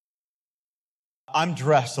I'm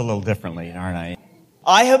dressed a little differently, aren't I?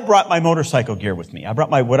 I have brought my motorcycle gear with me. I brought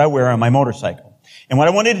what I wear on my motorcycle. And what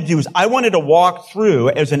I wanted to do is I wanted to walk through,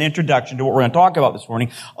 as an introduction to what we're going to talk about this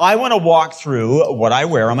morning, I want to walk through what I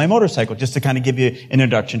wear on my motorcycle, just to kind of give you an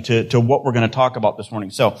introduction to what we're going to talk about this morning.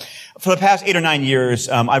 So, for the past 8 or 9 years,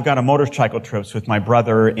 I've gone on motorcycle trips with my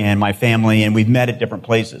brother and my family, and we've met at different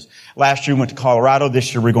places. Last year we went to Colorado.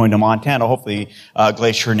 This year we're going to Montana, hopefully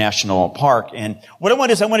Glacier National Park. And what I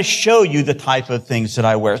want to show you the type of things that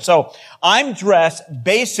I wear. So, I'm dressed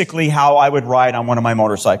basically how I would ride on one of my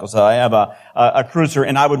motorcycles. I have a cruiser,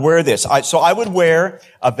 and I would wear this. So I would wear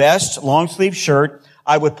a vest, long sleeve shirt.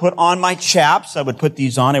 I would put on my chaps. I would put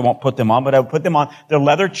these on. I won't put them on, but I would put them on. They're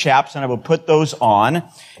leather chaps, and I would put those on.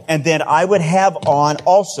 And then I would have on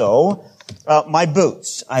also my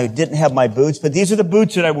boots. I didn't have my boots, but these are the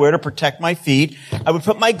boots that I wear to protect my feet. I would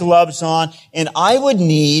put my gloves on, and I would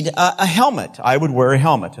need a helmet. I would wear a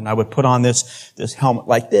helmet, and I would put on this helmet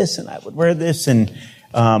like this, and I would wear this, and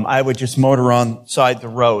I would just motor on side the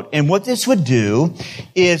road. And what this would do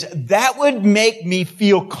is that would make me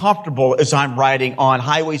feel comfortable as I'm riding on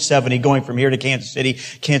Highway 70 going from here to Kansas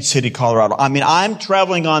City, Colorado. I mean, I'm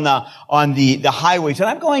traveling on the highways, and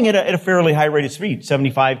I'm going at a fairly high rate of speed,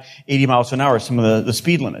 75, 80 miles an hour, some of the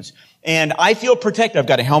speed limits. And I feel protected. I've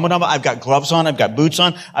got a helmet on, I've got gloves on, I've got boots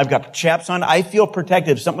on, I've got chaps on. I feel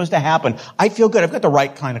protected. If something was to happen, I feel good. I've got the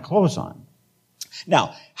right kind of clothes on.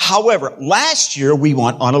 Now, however, last year we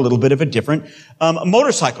went on a little bit of a different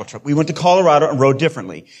motorcycle trip. We went to Colorado and rode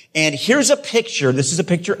differently. And here's a picture. This is a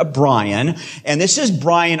picture of Brian, and this is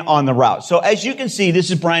Brian on the route. So as you can see,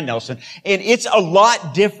 this is Brian Nelson, and it's a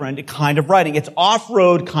lot different kind of riding. It's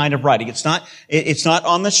off-road kind of riding. It's not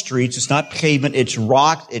on the streets. It's not pavement. It's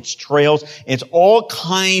rocks. It's trails. It's all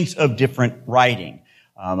kinds of different riding.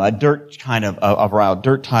 A dirt kind of route,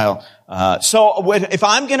 dirt tile. So if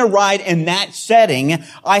I'm going to ride in that setting,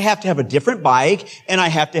 I have to have a different bike and I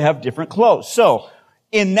have to have different clothes. So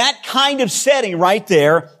in that kind of setting right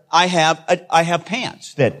there, I have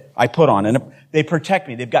pants that I put on, and they protect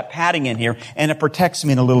me. They've got padding in here, and it protects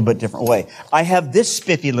me in a little bit different way. I have this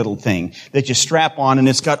spiffy little thing that you strap on, and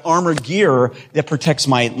it's got armored gear that protects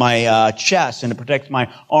my chest, and it protects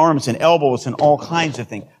my arms and elbows and all kinds of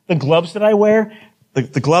things. The gloves that I wear,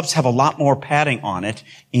 the gloves have a lot more padding on it,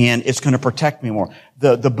 and it's going to protect me more.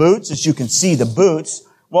 The boots, as you can see, the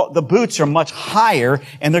boots are much higher,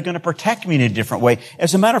 and they're going to protect me in a different way.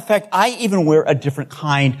 As a matter of fact, I even wear a different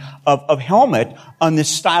kind of helmet on this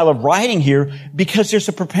style of riding here because there's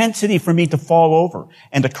a propensity for me to fall over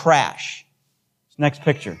and to crash. Next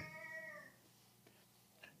picture.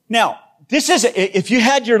 Now, this is, if you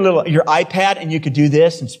had your iPad and you could do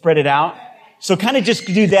this and spread it out, so kind of just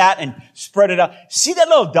do that and spread it out. See that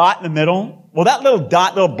little dot in the middle? Well, that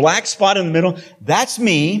little black spot in the middle, that's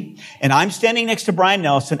me. And I'm standing next to Brian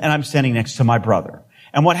Nelson, and I'm standing next to my brother.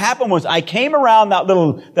 And what happened was I came around that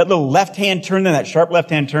little left-hand turn, that sharp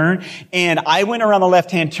left-hand turn, and I went around the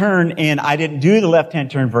left-hand turn, and I didn't do the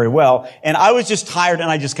left-hand turn very well. And I was just tired,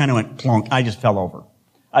 and I just kind of went plonk. I just fell over.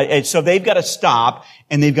 So they've got to stop,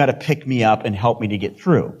 and they've got to pick me up and help me to get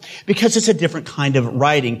through. Because it's a different kind of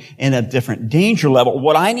riding and a different danger level.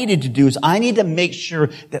 What I needed to do is I need to make sure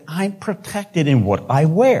that I'm protected in what I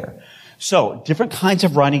wear. So, different kinds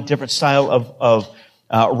of riding, different style of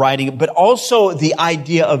riding, but also the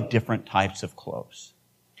idea of different types of clothes.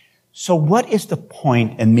 So what is the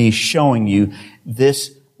point in me showing you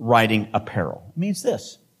this riding apparel? It means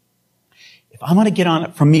this. If I'm going to get on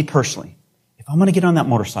it, from me personally, if I'm going to get on that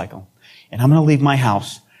motorcycle and I'm going to leave my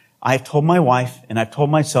house, I've told my wife and I've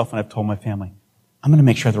told myself and I've told my family, I'm going to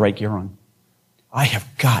make sure I have the right gear on. I have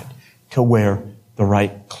got to wear the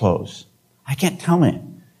right clothes. I can't tell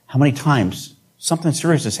you how many times something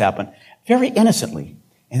serious has happened very innocently,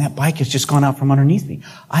 and that bike has just gone out from underneath me.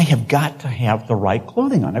 I have got to have the right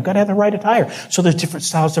clothing on. I've got to have the right attire. So there's different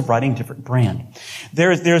styles of riding, different brand.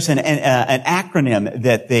 There's an acronym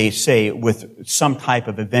that they say with some type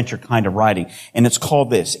of adventure kind of riding, and it's called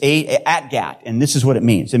this, ATGAT, and this is what it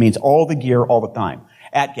means. It means all the gear, all the time.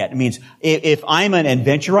 ATGAT. It means if I'm an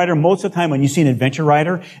adventure rider, most of the time when you see an adventure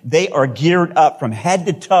rider, they are geared up from head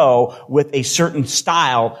to toe with a certain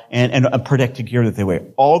style and a protective gear that they wear.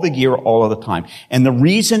 All the gear, all of the time. And the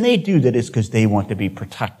reason they do that is because they want to be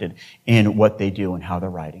protected in what they do and how they're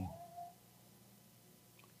riding.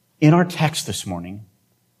 In our text this morning,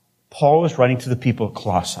 Paul is writing to the people of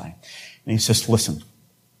Colossae. And he says, listen,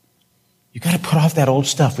 you got to put off that old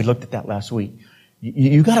stuff. We looked at that last week.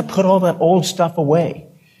 You got to put all that old stuff away.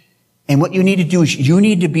 And what you need to do is you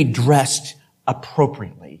need to be dressed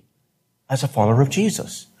appropriately as a follower of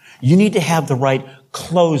Jesus. You need to have the right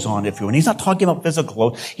clothes on, if you will. And he's not talking about physical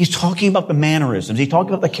clothes. He's talking about the mannerisms. He's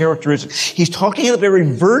talking about the characteristics. He's talking about the very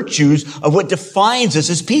virtues of what defines us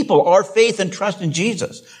as people, our faith and trust in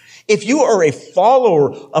Jesus. If you are a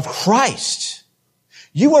follower of Christ,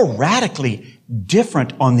 you are radically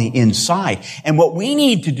different on the inside. And what we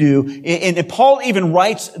need to do, and Paul even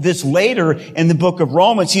writes this later in the book of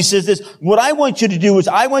Romans, he says this, what I want you to do is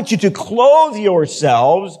I want you to clothe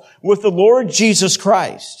yourselves with the Lord Jesus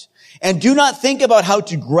Christ. And do not think about how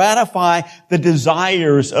to gratify the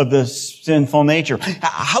desires of the sinful nature.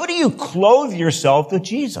 How do you clothe yourself with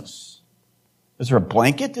Jesus? Is there a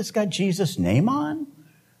blanket that's got Jesus' name on?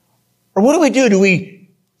 Or what do? Do we,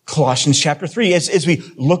 Colossians chapter 3, as we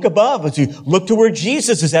look above, as we look to where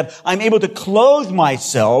Jesus is at, I'm able to clothe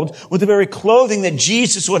myself with the very clothing that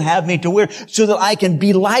Jesus would have me to wear so that I can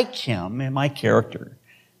be like him in my character,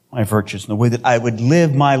 my virtues, and the way that I would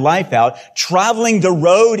live my life out, traveling the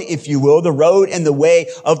road, if you will, the road and the way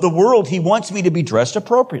of the world. He wants me to be dressed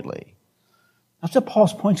appropriately. That's what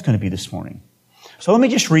Paul's point's going to be this morning. So let me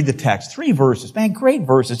just read the text. 3 verses. Man, great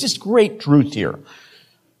verses. Just great truth here.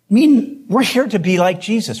 I mean, we're here to be like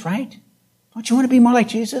Jesus, right? Don't you want to be more like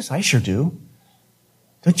Jesus? I sure do.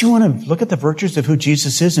 Don't you want to look at the virtues of who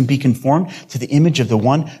Jesus is and be conformed to the image of the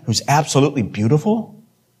one who's absolutely beautiful?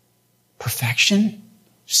 Perfection?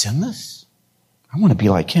 Sinless? I want to be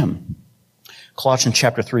like him. Colossians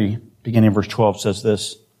chapter 3, beginning in verse 12, says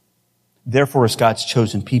this, therefore, as God's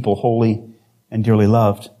chosen people, holy and dearly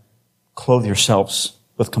loved, clothe yourselves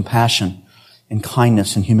with compassion and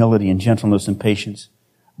kindness and humility and gentleness and patience.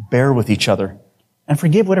 Bear with each other and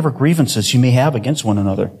forgive whatever grievances you may have against one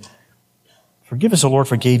another. Forgive as the Lord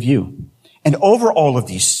forgave you. And over all of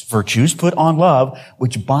these virtues, put on love,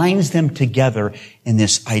 which binds them together in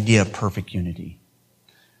this idea of perfect unity.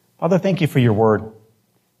 Father, thank you for your word.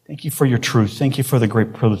 Thank you for your truth. Thank you for the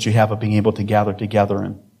great privilege you have of being able to gather together.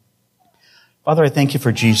 And Father, I thank you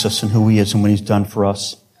for Jesus and who he is and what he's done for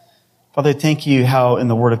us. Father, I thank you how in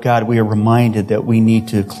the Word of God we are reminded that we need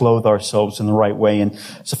to clothe ourselves in the right way. And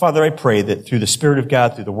so, Father, I pray that through the Spirit of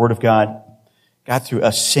God, through the Word of God, God, through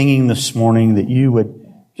us singing this morning, that you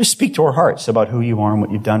would just speak to our hearts about who you are and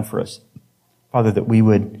what you've done for us. Father, that we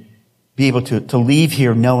would be able to leave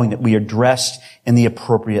here knowing that we are dressed in the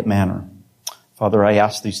appropriate manner. Father, I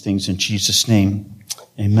ask these things in Jesus' name.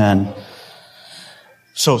 Amen.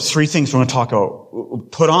 So 3 things we're going to talk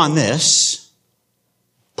about. Put on this.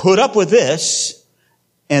 Put up with this,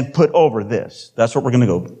 and put over this. That's what we're going to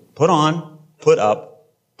go. Put on, put up,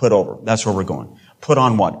 put over. That's where we're going. Put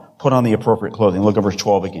on what? Put on the appropriate clothing. Look at verse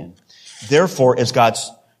 12 again. Therefore, as God's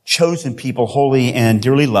chosen people, holy and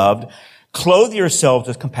dearly loved, clothe yourselves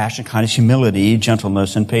with compassion, kindness, humility,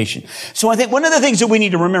 gentleness, and patience. So I think one of the things that we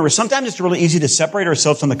need to remember, sometimes it's really easy to separate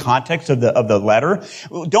ourselves from the context of the letter.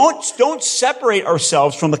 Don't separate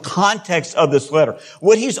ourselves from the context of this letter.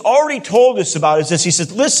 What he's already told us about is this. He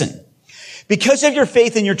says, listen, because of your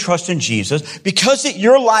faith and your trust in Jesus, because that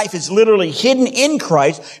your life is literally hidden in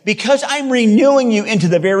Christ, because I'm renewing you into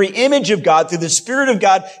the very image of God through the Spirit of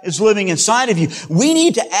God is living inside of you, we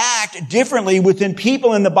need to act differently within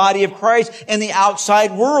people in the body of Christ and the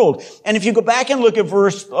outside world. And if you go back and look at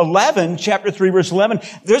verse 11, chapter 3, verse 11,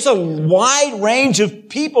 there's a wide range of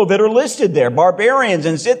people that are listed there. Barbarians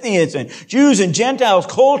and Scythians and Jews and Gentiles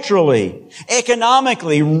culturally,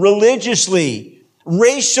 economically, religiously,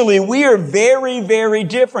 racially, we are very, very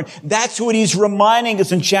different. That's what he's reminding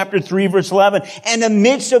us in chapter 3, verse 11. And in the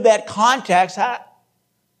midst of that context, how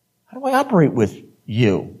do I operate with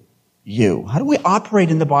you? How do we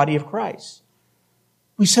operate in the body of Christ?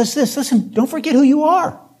 He says this, listen, don't forget who you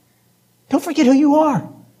are. Don't forget who you are.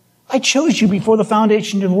 I chose you before the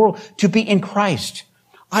foundation of the world to be in Christ.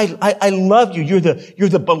 I love you. You're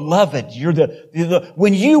the beloved.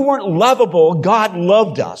 When you weren't lovable, God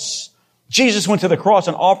loved us. Jesus went to the cross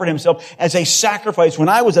and offered himself as a sacrifice when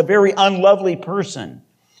I was a very unlovely person.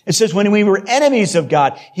 It says when we were enemies of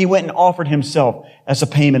God, he went and offered himself as a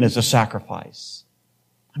payment, as a sacrifice.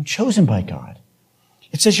 I'm chosen by God.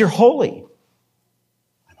 It says you're holy.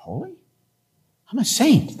 I'm holy? I'm a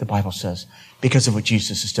saint, the Bible says, because of what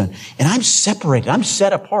Jesus has done. And I'm separated. I'm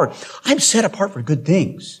set apart. I'm set apart for good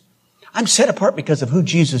things. I'm set apart because of who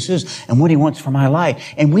Jesus is and what he wants for my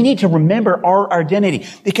life. And we need to remember our identity,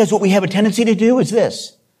 because what we have a tendency to do is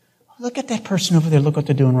this. Look at that person over there. Look what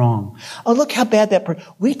they're doing wrong. Oh, look how bad that person.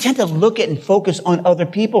 We tend to look at and focus on other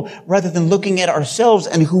people rather than looking at ourselves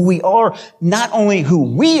and who we are. Not only who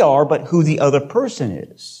we are, but who the other person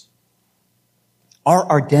is.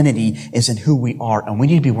 Our identity is in who we are, and we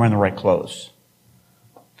need to be wearing the right clothes.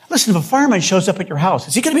 Listen, if a fireman shows up at your house,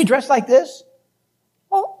 is he going to be dressed like this?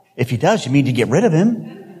 Well, if he does, you need to get rid of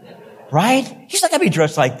him. Right? He's not going to be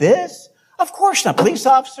dressed like this. Of course not. Police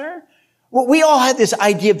officer. Well, we all have this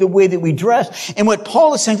idea of the way that we dress. And what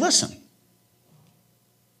Paul is saying, listen,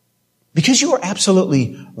 because you are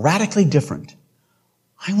absolutely radically different,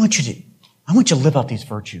 I want you to live out these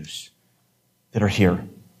virtues that are here.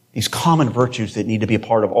 These common virtues that need to be a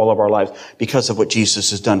part of all of our lives because of what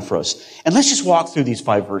Jesus has done for us. And let's just walk through these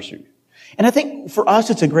 5 virtues. And I think for us,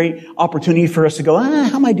 it's a great opportunity for us to go,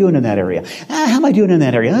 how am I doing in that area? How am I doing in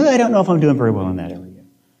that area? I don't know if I'm doing very well in that area.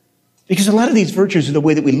 Because a lot of these virtues are the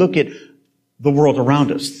way that we look at the world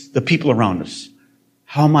around us, the people around us.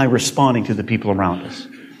 How am I responding to the people around us?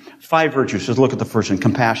 5 virtues. Let's look at the first one,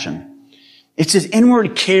 compassion. It's this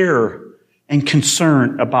inward care and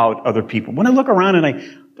concern about other people. When I look around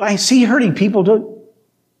and I see hurting people, do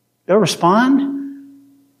I respond?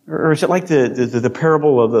 Or is it like the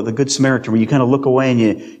parable of the Good Samaritan, where you kind of look away and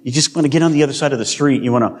you just want to get on the other side of the street.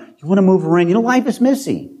 You want to move around. Life is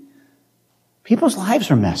messy. People's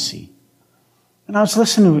lives are messy. And I was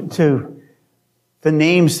listening to the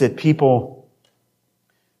names that people,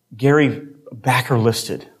 Gary Backer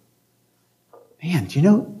listed. Man, I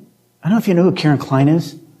don't know if you know who Karen Klein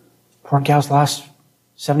is. Poor gal's lost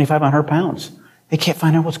 7,500 pounds. They can't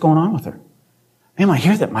find out what's going on with her. Man, when I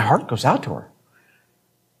hear that, my heart goes out to her.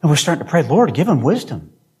 And we're starting to pray, Lord, give him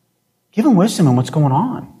wisdom. Give him wisdom in what's going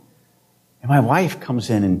on. And my wife comes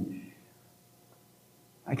in and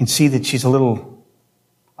I can see that she's a little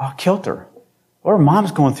off kilter. Or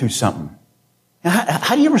mom's going through something.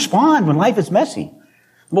 How do you respond when life is messy?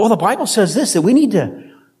 Well, the Bible says this, that we need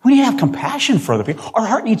to have compassion for other people. Our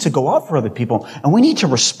heart needs to go out for other people. And we need to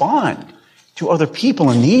respond to other people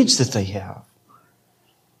and needs that they have.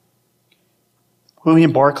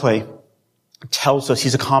 William Barclay tells us,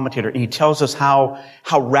 he's a commentator, and he tells us how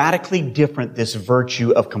radically different this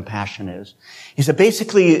virtue of compassion is. He said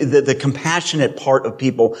basically the compassionate part of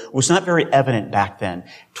people was not very evident back then.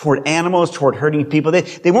 Toward animals, toward hurting people,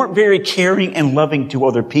 they weren't very caring and loving to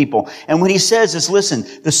other people. And what he says is, listen,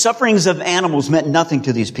 the sufferings of animals meant nothing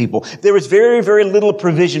to these people. There was very, very little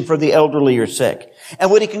provision for the elderly or sick.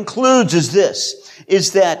 And what he concludes is this,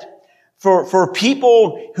 is that for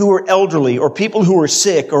people who are elderly or people who are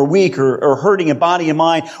sick or weak or hurting in body and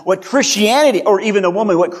mind, what Christianity, or even a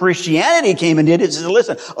woman, what Christianity came and did is, said,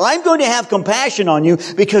 listen, I'm going to have compassion on you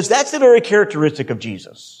because that's the very characteristic of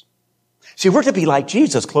Jesus. See, we're to be like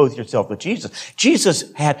Jesus. Clothe yourself with Jesus.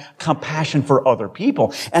 Jesus had compassion for other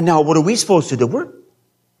people. And now what are we supposed to do? We're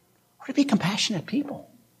to be compassionate people.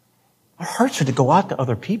 Our hearts are to go out to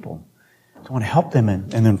other people, to want to help them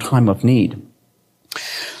in their time of need.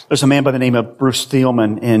 There's a man by the name of Bruce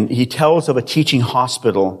Thielman, and he tells of a teaching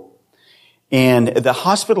hospital. And the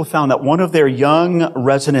hospital found that one of their young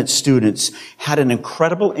resident students had an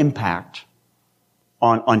incredible impact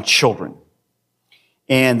on children.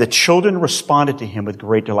 And the children responded to him with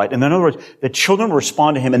great delight. And in other words, the children would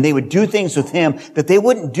respond to him, and they would do things with him that they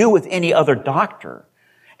wouldn't do with any other doctor.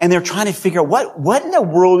 And they're trying to figure out what in the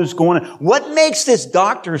world is going on. What makes this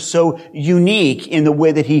doctor so unique in the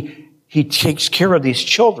way that he takes care of these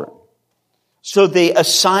children. So they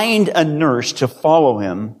assigned a nurse to follow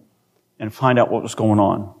him and find out what was going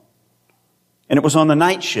on. And it was on the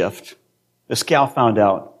night shift, this gal found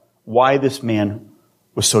out why this man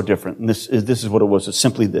was so different. And this is what it was. It's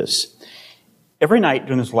simply this. Every night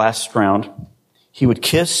during this last round, he would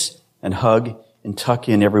kiss and hug and tuck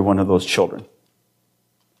in every one of those children.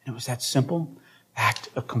 And it was that simple act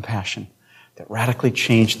of compassion that radically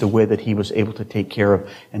changed the way that he was able to take care of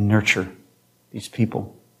and nurture these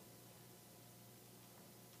people.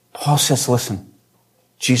 Paul says, listen,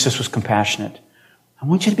 Jesus was compassionate. I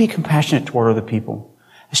want you to be compassionate toward other people,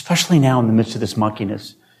 especially now in the midst of this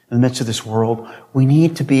muckiness, in the midst of this world. We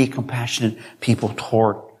need to be compassionate people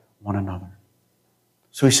toward one another.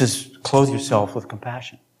 So he says, clothe yourself with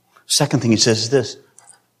compassion. Second thing he says is this,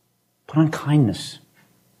 put on kindness.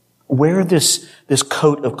 Wear this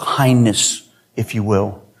coat of kindness, if you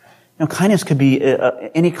will. Now, kindness could be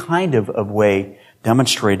any kind of way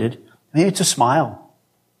demonstrated. Maybe it's a smile.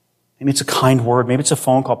 Maybe it's a kind word. Maybe it's a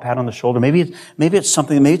phone call, pat on the shoulder. Maybe it's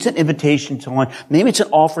something. Maybe it's an invitation to lunch. Maybe it's an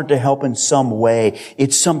offer to help in some way.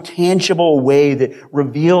 It's some tangible way that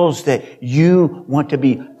reveals that you want to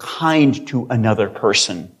be kind to another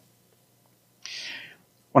person.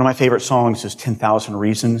 One of my favorite songs is 10,000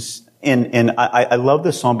 Reasons. And I love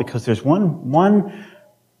this song because there's one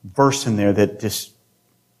verse in there that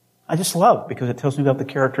I just love because it tells me about the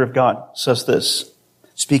character of God. It says this,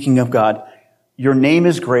 speaking of God, your name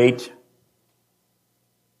is great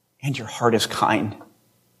and your heart is kind.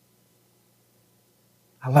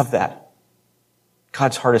 I love that.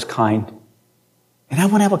 God's heart is kind. And I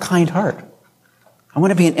want to have a kind heart. I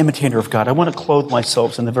want to be an imitator of God. I want to clothe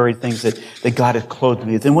myself in the very things that God has clothed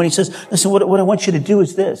me with. And when he says, listen, what I want you to do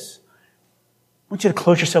is this. I want you to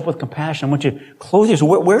clothe yourself with compassion. I want you to clothe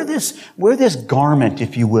yourself. Wear this garment,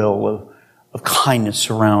 if you will, of kindness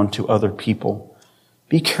around to other people.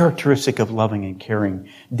 Be characteristic of loving and caring.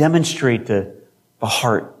 Demonstrate the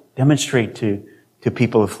heart. Demonstrate to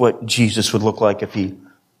people of what Jesus would look like if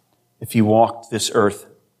he walked this earth.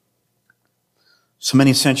 So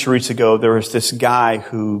many centuries ago, there was this guy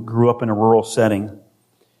who grew up in a rural setting.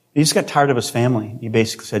 He just got tired of his family. He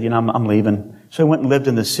basically said, I'm leaving. So he went and lived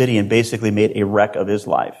in the city and basically made a wreck of his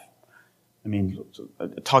life. I mean,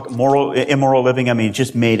 talk immoral living. I mean,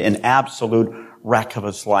 just made an absolute wreck of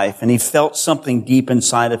his life. And he felt something deep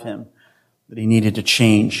inside of him that he needed to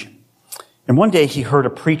change. And one day he heard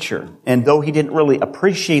a preacher. And though he didn't really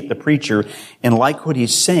appreciate the preacher and like what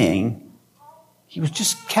he's saying, he was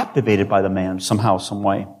just captivated by the man somehow, some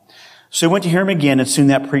way. So he went to hear him again, and soon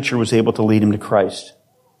that preacher was able to lead him to Christ.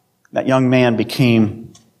 That young man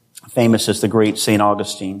became famous as the great St.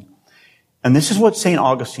 Augustine. And this is what St.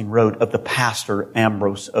 Augustine wrote of the pastor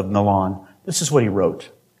Ambrose of Milan. This is what he wrote.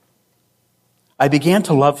 I began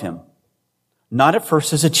to love him, not at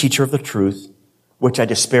first as a teacher of the truth, which I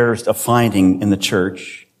despaired of finding in the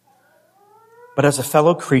church, but as a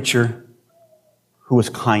fellow creature who was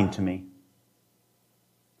kind to me.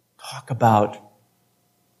 Talk about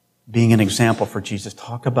being an example for Jesus.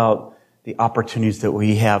 Talk about the opportunities that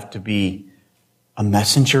we have to be a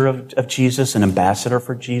messenger of Jesus, an ambassador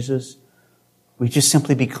for Jesus. We just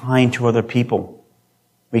simply be kind to other people.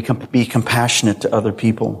 We can be compassionate to other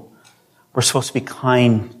people. We're supposed to be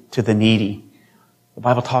kind to the needy. The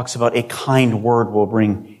Bible talks about a kind word will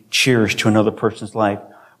bring cheers to another person's life.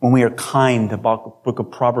 When we are kind, the book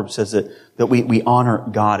of Proverbs says that we honor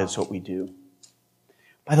God is what we do.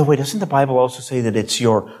 By the way, doesn't the Bible also say that it's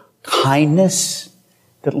your kindness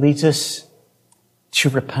that leads us to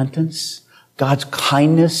repentance? God's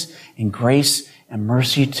kindness and grace and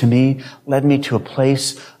mercy to me led me to a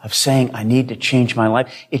place of saying, I need to change my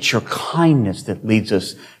life. It's your kindness that leads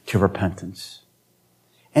us to repentance.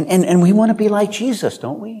 And we want to be like Jesus,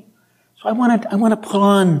 don't we? So I want to put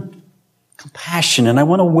on compassion, and I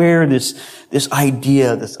want to wear this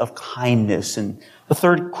idea of kindness. And the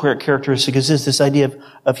third characteristic is this idea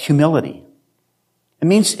of humility. It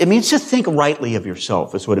means to think rightly of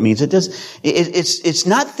yourself is what it means. It's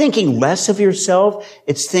not thinking less of yourself.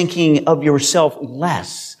 It's thinking of yourself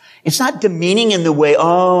less. It's not demeaning in the way,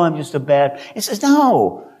 I'm just a bad. It says,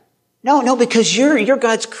 no, because you're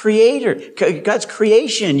God's creator, God's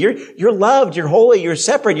creation. You're loved, you're holy, you're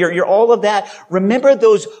separate, you're all of that. Remember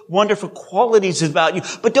those wonderful qualities about you,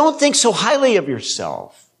 but don't think so highly of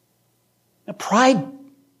yourself. Now, pride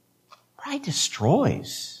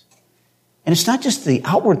destroys. And it's not just the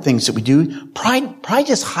outward things that we do. Pride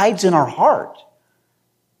just hides in our heart.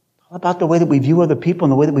 It's all about the way that we view other people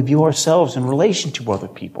and the way that we view ourselves in relation to other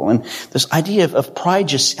people. And this idea of pride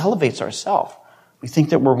just elevates ourselves. We think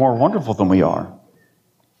that we're more wonderful than we are.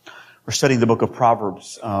 We're studying the book of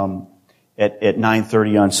Proverbs at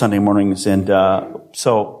 9:30 on Sunday mornings. And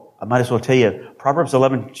so I might as well tell you, Proverbs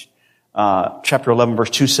 11, chapter 11, verse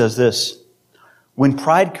 2 says this. When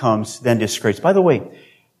pride comes, then disgrace. By the way,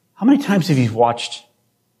 how many times have you watched,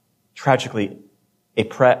 tragically, a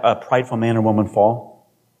prideful man or woman fall?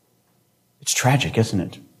 It's tragic, isn't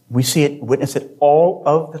it? We see it, witness it all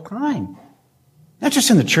of the time. Not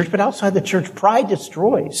just in the church, but outside the church. Pride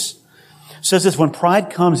destroys. It says this, when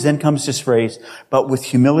pride comes, then comes disgrace. But with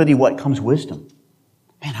humility, what comes? Wisdom.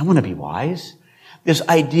 Man, I want to be wise. This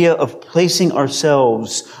idea of placing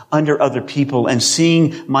ourselves under other people and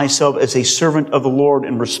seeing myself as a servant of the Lord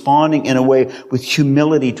and responding in a way with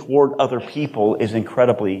humility toward other people is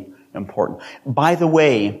incredibly important. By the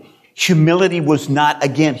way, humility was not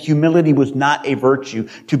a virtue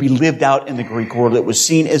to be lived out in the Greek world. It was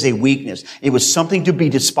seen as a weakness. It was something to be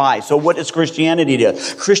despised. So what does Christianity do?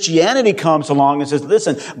 Christianity comes along and says,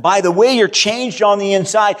 listen, by the way you're changed on the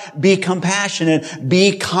inside, be compassionate,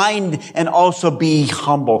 be kind, and also be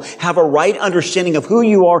humble. Have a right understanding of who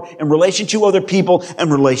you are in relation to other people and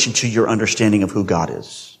in relation to your understanding of who God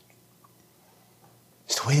is.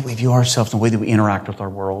 It's the way that we view ourselves and the way that we interact with our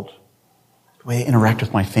world. The way I interact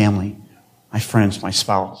with my family, my friends, my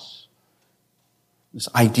spouse. This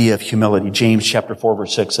idea of humility. James chapter 4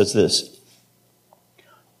 verse 6 says this.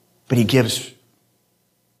 But he gives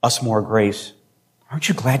us more grace. Aren't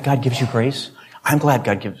you glad God gives you grace? I'm glad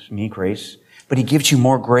God gives me grace. But he gives you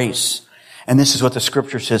more grace. And this is what the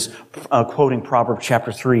scripture says, quoting Proverbs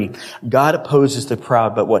chapter 3. God opposes the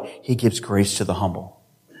proud, but what? He gives grace to the humble.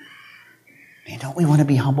 Man, don't we want to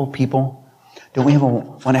be humble people? Don't we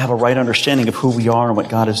want to have a right understanding of who we are and what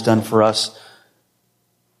God has done for us?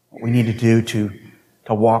 What we need to do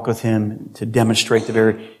to walk with Him, to demonstrate the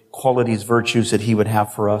very qualities, virtues that He would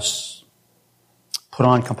have for us. Put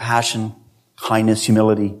on compassion, kindness,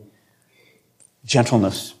 humility,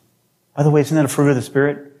 gentleness. By the way, isn't that a fruit of the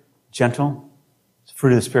Spirit? Gentle? It's a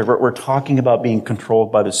fruit of the Spirit. We're talking about being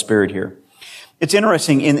controlled by the Spirit here. It's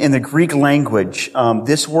interesting, in the Greek language,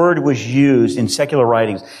 this word was used in secular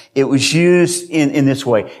writings. It was used in this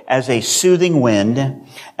way, as a soothing wind,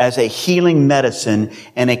 as a healing medicine,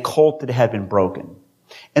 and a colt that had been broken.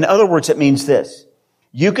 In other words, it means this.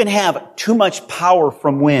 You can have too much power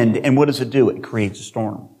from wind, and what does it do? It creates a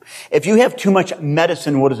storm. If you have too much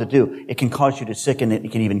medicine, what does it do? It can cause you to sicken,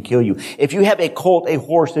 it can even kill you. If you have a colt, a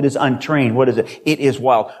horse that is untrained, what is it? It is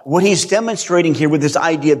wild. What he's demonstrating here with this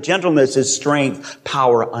idea of gentleness is strength,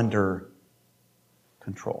 power under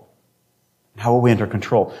control. How are we under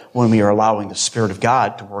control? When we are allowing the Spirit of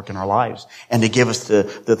God to work in our lives and to give us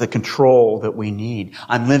the control that we need.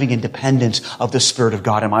 I'm living in dependence of the Spirit of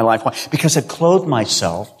God in my life. Why? Because I've clothed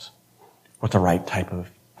myself with the right type of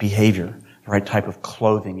behavior, the right type of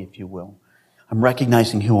clothing, if you will. I'm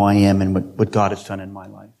recognizing who I am and what God has done in my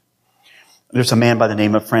life. There's a man by the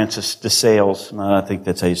name of Francis de Sales. I think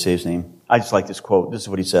that's how you say his name. I just like this quote. This is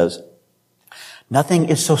what he says. Nothing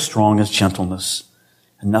is so strong as gentleness.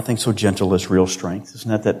 And nothing so gentle as real strength.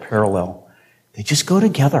 Isn't that parallel? They just go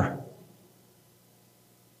together.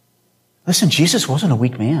 Listen, Jesus wasn't a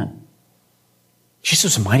weak man.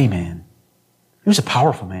 Jesus was a mighty man. He was a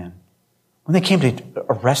powerful man. When they came to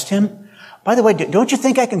arrest him, by the way, don't you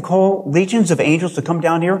think I can call legions of angels to come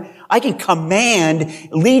down here? I can command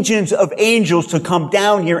legions of angels to come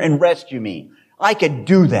down here and rescue me. I could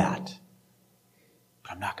do that.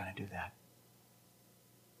 But I'm not going to do that.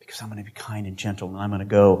 Because I'm going to be kind and gentle, and I'm going to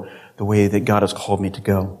go the way that God has called me to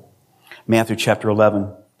go. Matthew chapter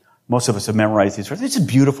 11. Most of us have memorized these words. These are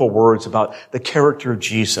beautiful words about the character of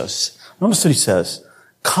Jesus. Notice what he says.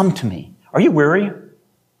 Come to me. Are you weary?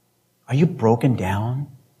 Are you broken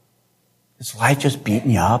down? Is life just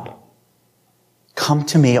beating you up? Come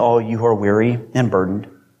to me, all you who are weary and burdened,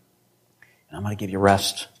 and I'm going to give you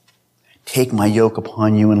rest. Take my yoke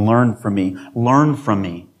upon you and learn from me. Learn from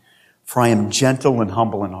me. For I am gentle and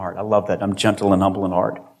humble in heart. I love that. I'm gentle and humble in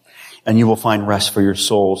heart. And you will find rest for your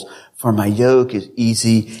souls. For my yoke is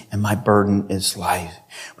easy and my burden is light.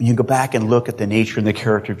 When you go back and look at the nature and the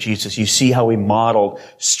character of Jesus, you see how he modeled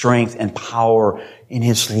strength and power in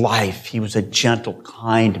his life. He was a gentle,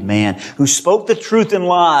 kind man who spoke the truth in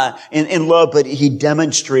love, but he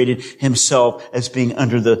demonstrated himself as being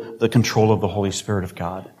under the control of the Holy Spirit of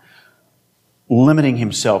God. Limiting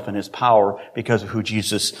himself in his power because of who he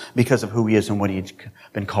is and what he's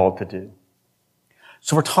been called to do.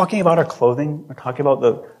 So we're talking about our clothing. We're talking about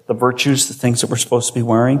the virtues, the things that we're supposed to be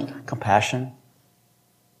wearing. Compassion,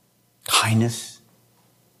 kindness,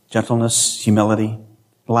 gentleness, humility.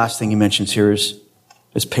 The last thing he mentions here is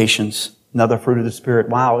patience, another fruit of the Spirit.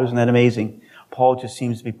 Wow, isn't that amazing? Paul just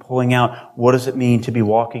seems to be pulling out what does it mean to be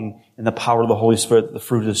walking in the power of the Holy Spirit, the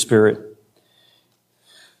fruit of the Spirit.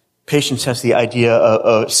 Patience has the idea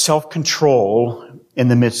of self-control in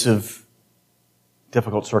the midst of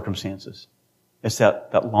difficult circumstances. It's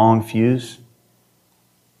that long fuse.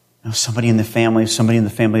 Somebody in the family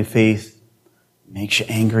of faith makes you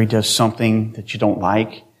angry, does something that you don't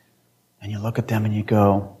like, and you look at them and you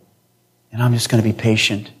go, and I'm just going to be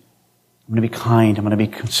patient. I'm going to be kind. I'm going to be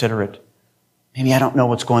considerate. Maybe I don't know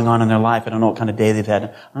what's going on in their life. I don't know what kind of day they've had. I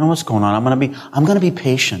don't know what's going on. I'm going to be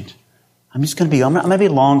patient. I'm going to be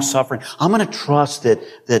long-suffering. I'm going to trust that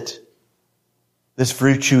this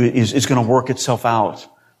virtue is going to work itself out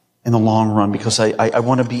in the long run because I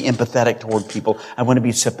want to be empathetic toward people. I want to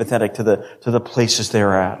be sympathetic to the places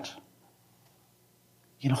they're at.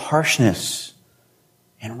 Harshness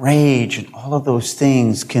and rage and all of those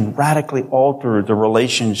things can radically alter the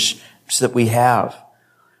relationships that we have.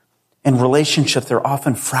 And relationships, they're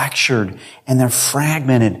often fractured and they're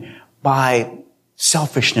fragmented by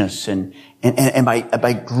selfishness and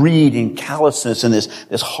by greed and callousness and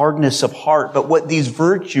this hardness of heart. But what these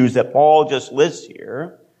virtues that Paul just lists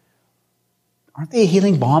here, aren't they a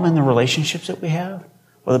healing balm in the relationships that we have?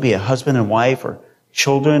 Whether it be a husband and wife or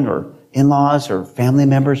children or in-laws or family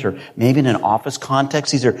members or maybe in an office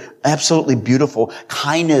context. These are absolutely beautiful.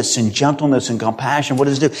 Kindness and gentleness and compassion. What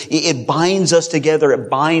does it do? It binds us together. It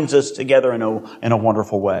binds us together in a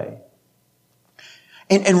wonderful way.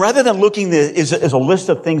 And rather than looking as a list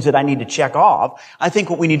of things that I need to check off, I think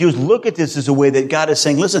what we need to do is look at this as a way that God is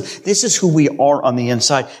saying, listen, this is who we are on the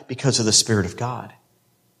inside because of the Spirit of God.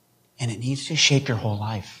 And it needs to shape your whole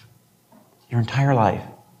life, your entire life.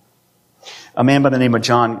 A man by the name of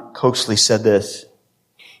John Coxley said this.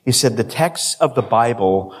 He said, the texts of the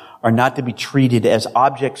Bible are not to be treated as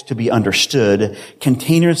objects to be understood,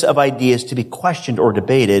 containers of ideas to be questioned or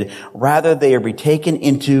debated. Rather, they are to be taken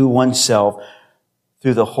into oneself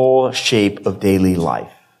through the whole shape of daily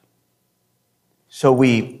life. So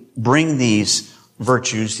we bring these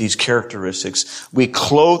virtues, these characteristics, we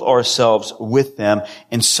clothe ourselves with them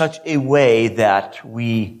in such a way that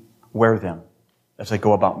we wear them as I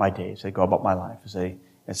go about my days, as I go about my life,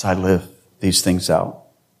 as I live these things out.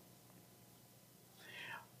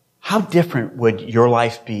 How different would your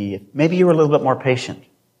life be if maybe you were a little bit more patient?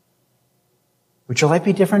 Would your life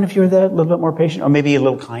be different if you were a little bit more patient? Or maybe a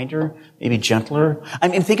little kinder, maybe gentler? I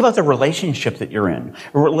mean, think about the relationship that you're in.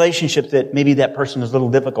 A relationship that maybe that person is a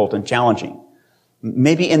little difficult and challenging.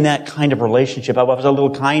 Maybe in that kind of relationship, I was a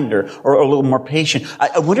little kinder or a little more patient.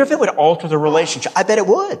 I wonder if it would alter the relationship. I bet it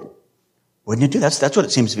would. Wouldn't it do? That's what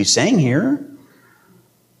it seems to be saying here.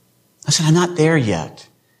 Listen, I'm not there yet.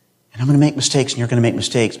 And I'm going to make mistakes and you're going to make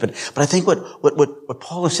mistakes. But I think what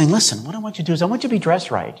Paul is saying, listen, what I want you to do is I want you to be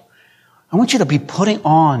dressed right. I want you to be putting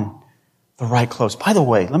on the right clothes. By the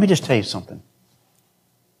way, let me just tell you something.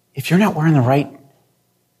 If you're not wearing the right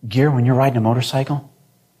gear when you're riding a motorcycle,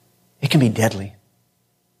 it can be deadly.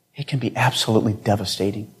 It can be absolutely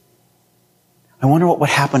devastating. I wonder what would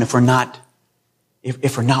happen if we're not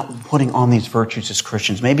putting on these virtues as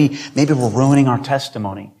Christians. Maybe we're ruining our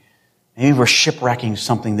testimony. Maybe we're shipwrecking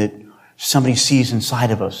something that somebody sees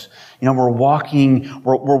inside of us. You know, we're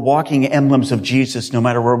walking emblems of Jesus no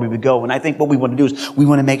matter where we would go. And I think what we want to do is we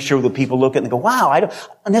want to make sure that people look at it and go, wow, I don't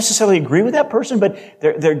necessarily agree with that person, but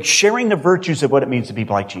they're sharing the virtues of what it means to be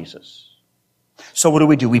like Jesus. So what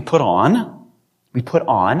do? We put on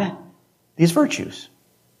these virtues.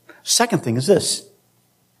 Second thing is this.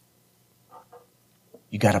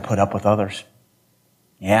 You got to put up with others.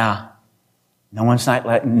 Yeah.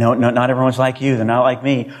 Not everyone's like you. They're not like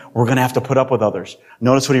me. We're going to have to put up with others.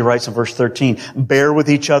 Notice what he writes in verse 13. Bear with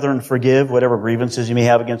each other and forgive whatever grievances you may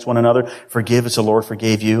have against one another. Forgive as the Lord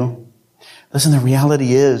forgave you. Listen, the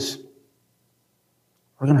reality is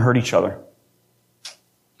we're going to hurt each other.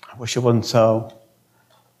 I wish it wasn't so.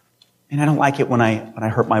 And I don't like it when I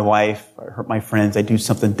hurt my wife, or hurt my friends, I do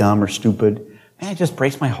something dumb or stupid. Man, it just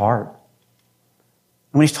breaks my heart.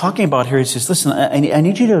 And when he's talking about here, he says, listen, I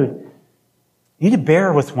need you to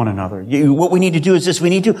bear with one another. What we need to do is this. We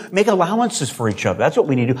need to make allowances for each other. That's what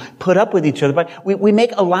we need to do. Put up with each other. But we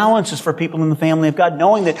make allowances for people in the family of God,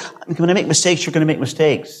 knowing that I'm going to make mistakes, you're going to make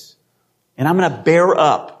mistakes. And I'm going to bear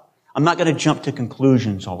up. I'm not going to jump to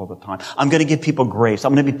conclusions all of the time. I'm going to give people grace.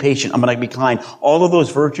 I'm going to be patient. I'm going to be kind. All of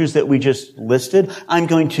those virtues that we just listed, I'm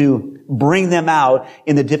going to bring them out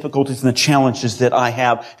in the difficulties and the challenges that I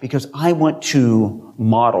have because I want to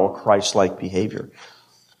model Christ-like behavior.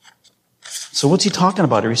 So what's he talking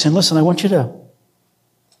about here? He's saying, listen, I want you to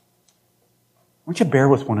bear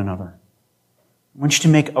with one another. I want you to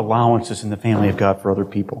make allowances in the family of God for other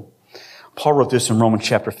people. Paul wrote this in Romans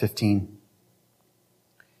chapter 15.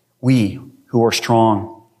 We who are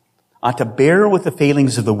strong ought to bear with the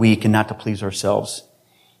failings of the weak and not to please ourselves.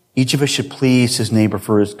 Each of us should please his neighbor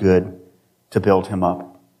for his good, to build him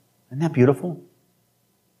up. Isn't that beautiful?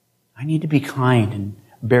 I need to be kind and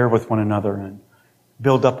bear with one another and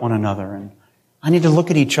build up one another. And I need to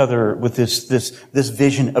look at each other with this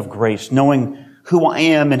vision of grace, knowing who I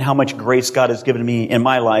am and how much grace God has given me in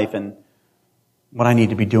my life and what I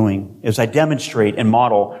need to be doing as I demonstrate and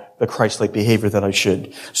model the Christ-like behavior that I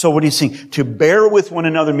should. So what he's saying, to bear with one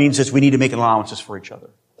another means that we need to make allowances for each other.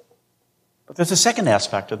 But there's a second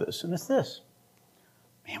aspect of this, and it's this.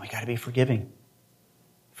 Man, we got to be forgiving.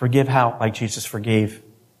 Forgive how? Like Jesus forgave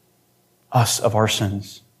us of our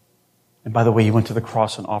sins. And by the way, he went to the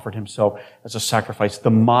cross and offered himself as a sacrifice.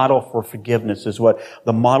 The model for forgiveness is what?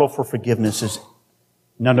 The model for forgiveness is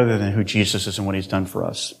none other than who Jesus is and what he's done for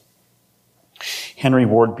us. Henry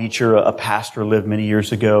Ward Beecher, a pastor, lived many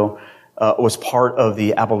years ago, was part of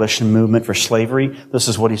the abolition movement for slavery. This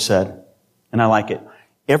is what he said, and I like it.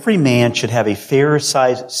 Every man should have a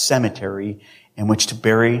fair-sized cemetery in which to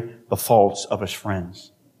bury the faults of his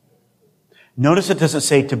friends. Notice it doesn't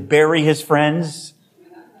say to bury his friends.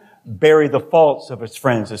 Bury the faults of his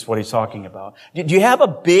friends is what he's talking about. Do you have a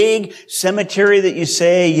big cemetery that you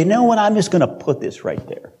say, you know what, I'm just going to put this right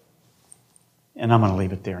there. And I'm going to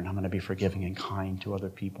leave it there, and I'm going to be forgiving and kind to other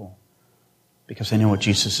people because I know what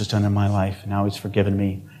Jesus has done in my life, and now he's forgiven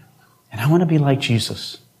me. And I want to be like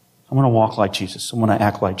Jesus. I want to walk like Jesus. I want to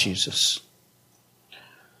act like Jesus.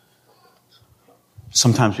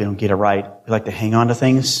 Sometimes we don't get it right. We like to hang on to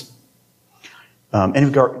things.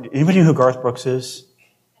 Anybody know who Garth Brooks is?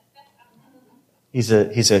 He's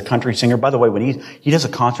a country singer. By the way, when he does a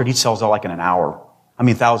concert, he sells out like in an hour. I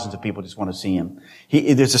mean, thousands of people just want to see him.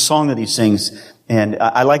 There's a song that he sings, and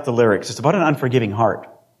I like the lyrics. It's about an unforgiving heart,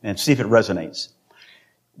 and see if it resonates.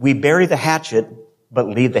 We bury the hatchet, but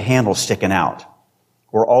leave the handle sticking out.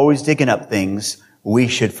 We're always digging up things we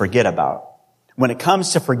should forget about. When it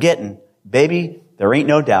comes to forgetting, baby, there ain't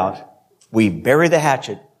no doubt. We bury the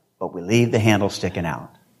hatchet, but we leave the handle sticking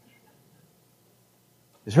out.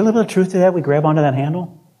 Is there a little bit of truth to that? We grab onto that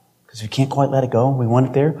handle because we can't quite let it go. We want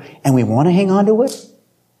it there, and we want to hang on to it.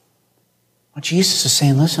 Well, Jesus is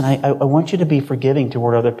saying, listen, I want you to be forgiving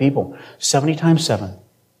toward other people. 70 times 7.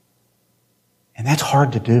 And that's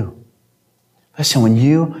hard to do. Listen, when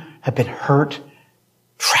you have been hurt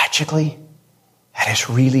tragically, that is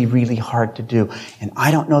really, really hard to do. And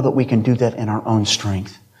I don't know that we can do that in our own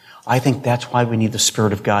strength. I think that's why we need the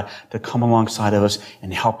Spirit of God to come alongside of us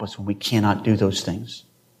and help us when we cannot do those things.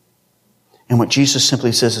 And what Jesus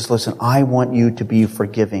simply says is, listen, I want you to be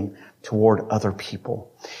forgiving toward other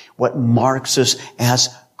people. What marks us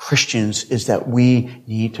as Christians is that we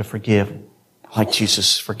need to forgive like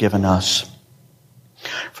Jesus has forgiven us.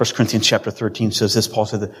 1 Corinthians chapter 13 says this, Paul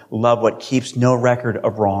said, love what keeps no record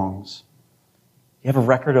of wrongs. You have a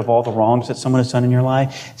record of all the wrongs that someone has done in your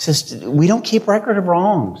life? It says, we don't keep record of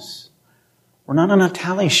wrongs. We're not on a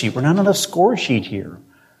tally sheet. We're not on a score sheet here.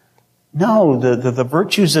 No, the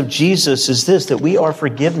virtues of Jesus is this, that we are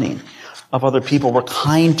forgiving of other people. We're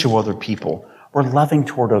kind to other people. We're loving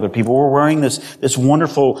toward other people. We're wearing this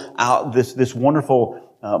wonderful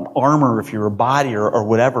armor, if you're a body or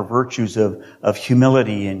whatever, virtues of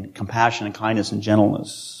humility and compassion and kindness and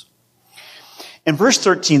gentleness. In verse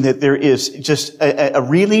 13, that there is just a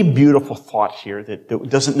really beautiful thought here that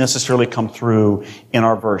doesn't necessarily come through in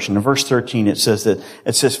our version. In verse 13, it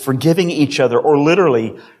says forgiving each other, or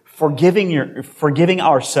literally forgiving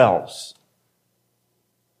ourselves.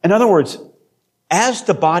 In other words, as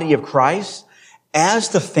the body of Christ, as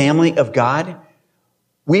the family of God,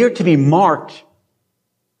 we are to be marked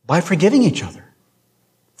by forgiving each other,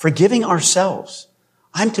 forgiving ourselves.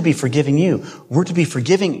 I'm to be forgiving you. We're to be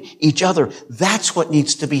forgiving each other. That's what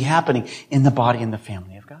needs to be happening in the body and the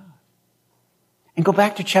family of God. And go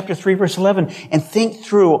back to chapter 3, verse 11, and think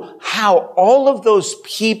through how all of those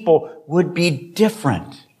people would be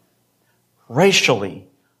different racially,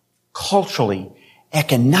 culturally,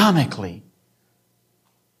 economically.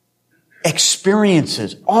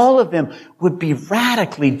 Experiences, all of them would be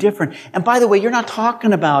radically different. And by the way, you're not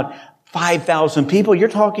talking about 5,000 people. You're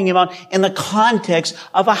talking about in the context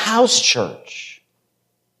of a house church.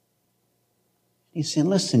 He's saying,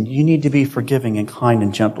 listen, you need to be forgiving and kind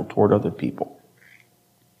and gentle toward other people.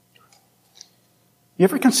 You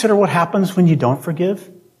ever consider what happens when you don't forgive?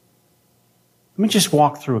 Let me just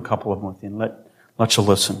walk through a couple of them with you and let you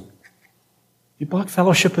listen. You block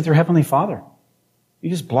fellowship with your Heavenly Father. You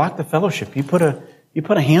just block the fellowship. You put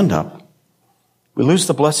a hand up. We lose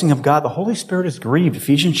the blessing of God. The Holy Spirit is grieved.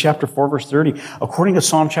 Ephesians chapter 4, verse 30. According to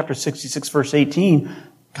Psalm chapter 66, verse 18,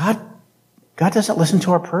 God doesn't listen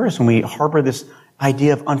to our prayers when we harbor this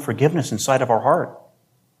idea of unforgiveness inside of our heart.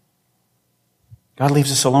 God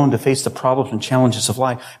leaves us alone to face the problems and challenges of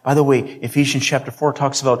life. By the way, Ephesians chapter 4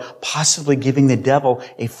 talks about possibly giving the devil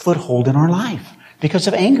a foothold in our life because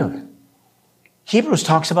of anger. Hebrews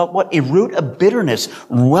talks about what? A root of bitterness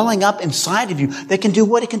welling up inside of you that can do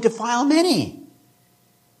what? It can defile many.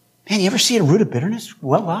 Man, you ever see a root of bitterness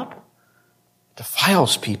well up? It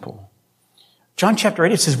defiles people. John chapter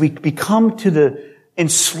 8, it says we become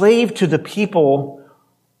enslaved to the people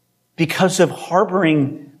because of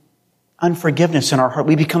harboring unforgiveness in our heart.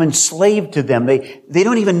 We become enslaved to them. They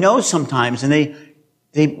don't even know sometimes, and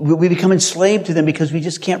we become enslaved to them because we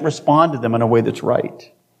just can't respond to them in a way that's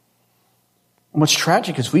right. And what's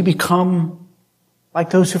tragic is we become like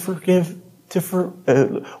those who forgive.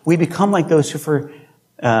 We become like those who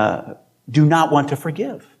do not want to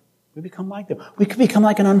forgive. We become like them. We could become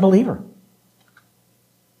like an unbeliever.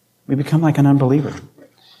 We become like an unbeliever.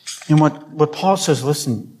 And what Paul says,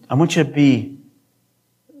 listen, I want you to be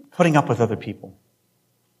putting up with other people.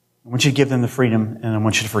 I want you to give them the freedom, and I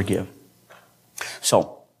want you to forgive.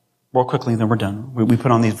 So, real quickly, then we're done. We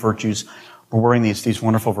put on these virtues. We're wearing these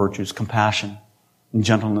wonderful virtues, compassion, and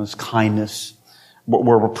gentleness, kindness.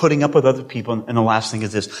 We're putting up with other people. And the last thing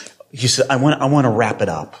is this. He said, I want to wrap it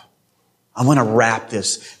up. I want to wrap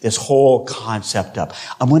this whole concept up.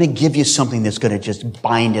 I'm going to give you something that's going to just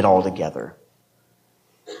bind it all together.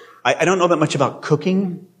 I don't know that much about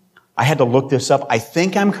cooking. I had to look this up. I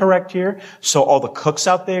think I'm correct here. So all the cooks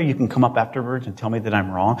out there, you can come up afterwards and tell me that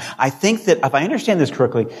I'm wrong. I think that, if I understand this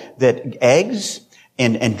correctly, that eggs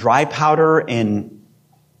and dry powder and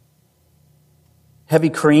heavy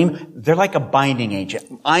cream, they're like a binding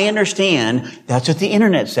agent. I understand that's what the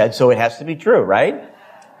internet said, so it has to be true, right?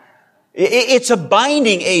 It's a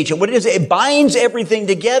binding agent. What it is, it binds everything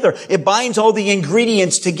together. It binds all the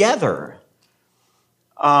ingredients together.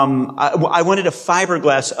 I wanted a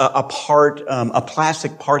fiberglass, a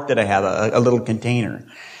plastic part that I have, a little container.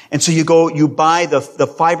 And so you buy the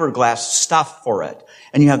fiberglass stuff for it.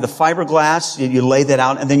 And you have the fiberglass, you lay that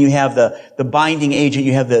out, and then you have the binding agent,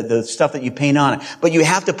 you have the stuff that you paint on it. But you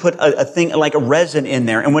have to put a thing like a resin in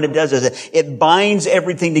there. And what it does is it binds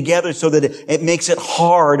everything together so that it makes it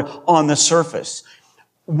hard on the surface.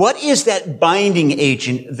 What is that binding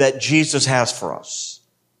agent that Jesus has for us?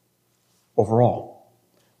 Overall,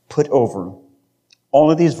 put over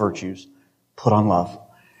all of these virtues, put on love,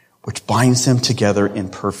 which binds them together in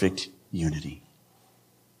perfect unity.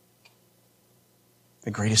 The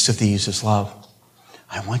greatest of these is love.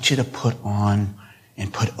 I want you to put on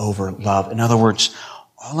and put over love. In other words,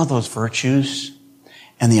 all of those virtues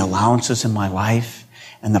and the allowances in my life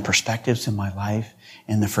and the perspectives in my life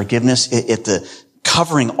and the forgiveness, the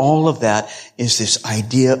covering all of that is this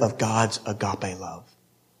idea of God's agape love.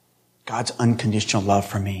 God's unconditional love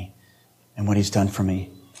for me and what He's done for me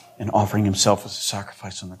and offering Himself as a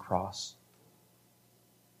sacrifice on the cross.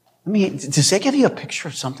 Does that give you a picture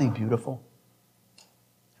of something beautiful?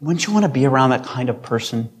 Wouldn't you want to be around that kind of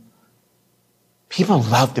person? People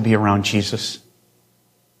love to be around Jesus.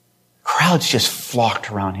 Crowds just flocked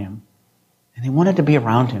around Him. And they wanted to be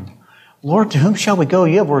around Him. Lord, to whom shall we go?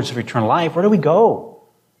 You have words of eternal life. Where do we go?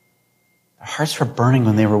 Their hearts were burning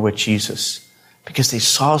when they were with Jesus because they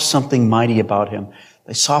saw something mighty about Him.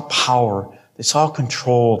 They saw power. They saw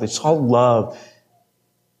control. They saw love.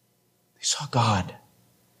 They saw God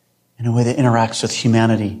in a way that interacts with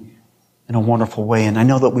humanity in a wonderful way. And I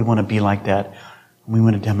know that we want to be like that. We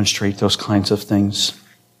want to demonstrate those kinds of things.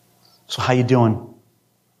 So how you doing?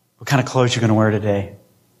 What kind of clothes you're going to wear today?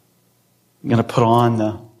 You're going to put on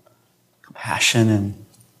the compassion and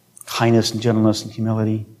kindness and gentleness and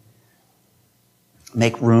humility.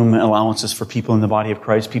 Make room and allowances for people in the body of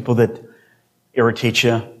Christ, people that irritate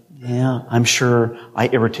you. Yeah, I'm sure I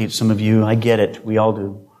irritate some of you. I get it. We all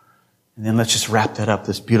do. And then let's just wrap that up,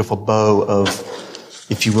 this beautiful bow of,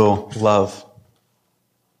 if you will, love.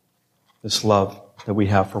 This love that we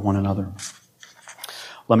have for one another.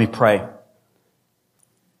 Let me pray.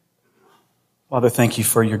 Father, thank you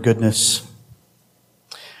for your goodness.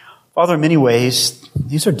 Father, in many ways,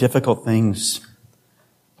 these are difficult things.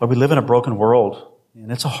 But we live in a broken world,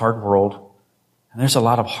 and it's a hard world. And there's a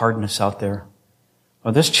lot of hardness out there.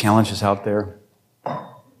 Well, there's challenges out there.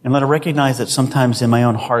 And let I recognize that sometimes in my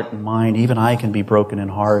own heart and mind, even I can be broken and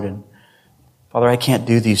hard. And Father, I can't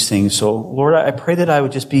do these things. So, Lord, I pray that I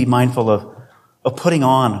would just be mindful of putting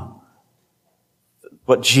on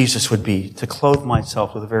what Jesus would be, to clothe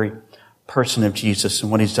myself with the very person of Jesus and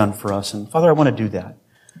what He's done for us. And Father, I want to do that.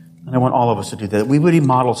 And I want all of us to do that. We would be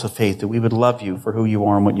models of faith, that we would love You for who You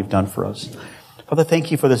are and what You've done for us. Father,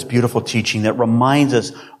 thank You for this beautiful teaching that reminds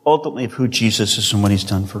us ultimately of who Jesus is and what He's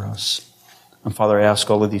done for us. And Father, I ask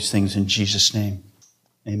all of these things in Jesus' name.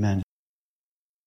 Amen.